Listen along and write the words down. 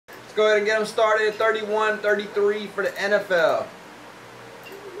Let's go ahead and get them started at 31-33 for the NFL.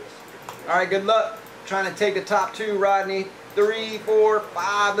 Alright, good luck trying to take the top two, Rodney. 3, 4,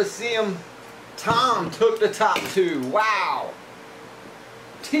 5. Let's see them. Tom took the top two. Wow.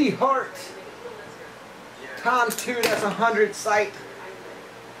 T. Hart. Tom's 2, that's 100 sight.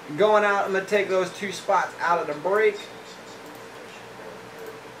 Going out, I'm going to take those 2 spots out of the break.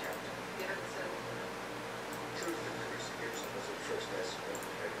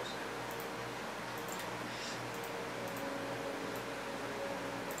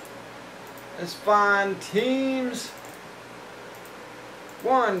 Let's find teams.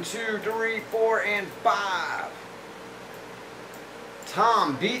 1, 2, 3, 4, and 5.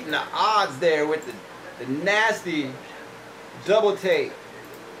 Tom beating the odds there with the nasty double take.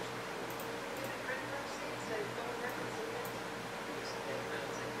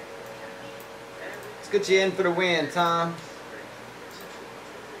 Let's get you in for the win, Tom.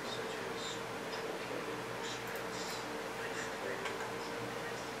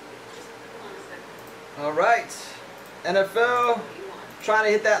 All right, NFL, trying to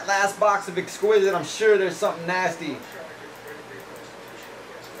hit that last box of exquisite. I'm sure there's something nasty.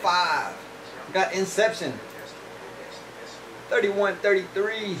 5. We got Inception.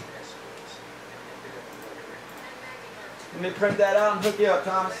 31-33. Let me print that out and hook you up,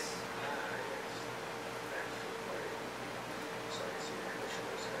 Thomas.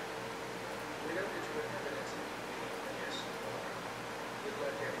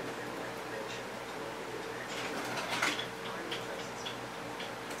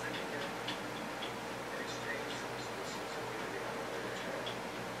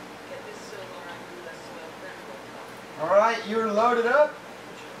 Alright, you're loaded up.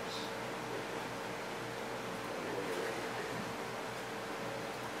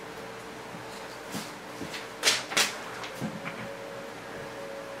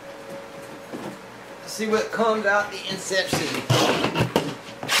 Let's see what comes out the Inception.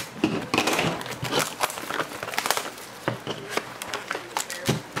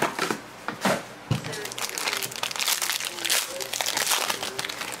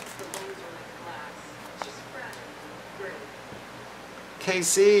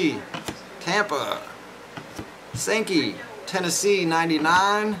 KC, Tampa, Sankey, Tennessee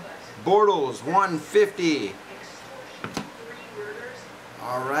 99, Bortles 150.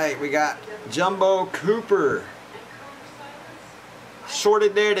 Alright, we got Jumbo Cooper.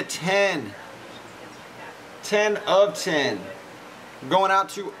 Shorted there to 10. 10 of 10. Going out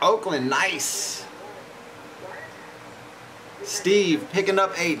to Oakland, nice. Steve picking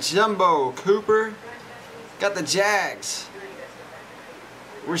up a Jumbo Cooper. Got the Jags.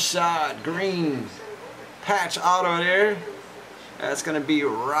 Rashad Green, patch auto there. That's going to be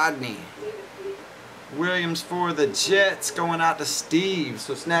Rodney. Williams for the Jets, going out to Steve.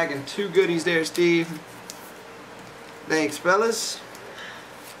 So snagging 2 goodies there, Steve. Thanks, fellas.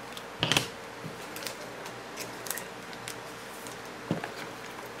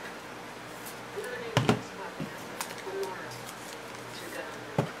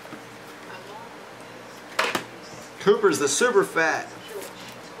 Cooper's the super fat.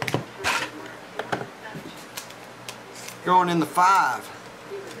 Going in the 5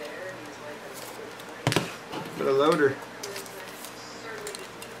 for the loader.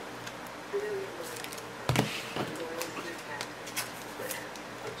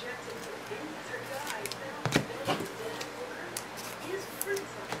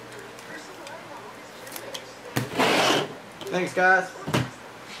 Thanks, guys.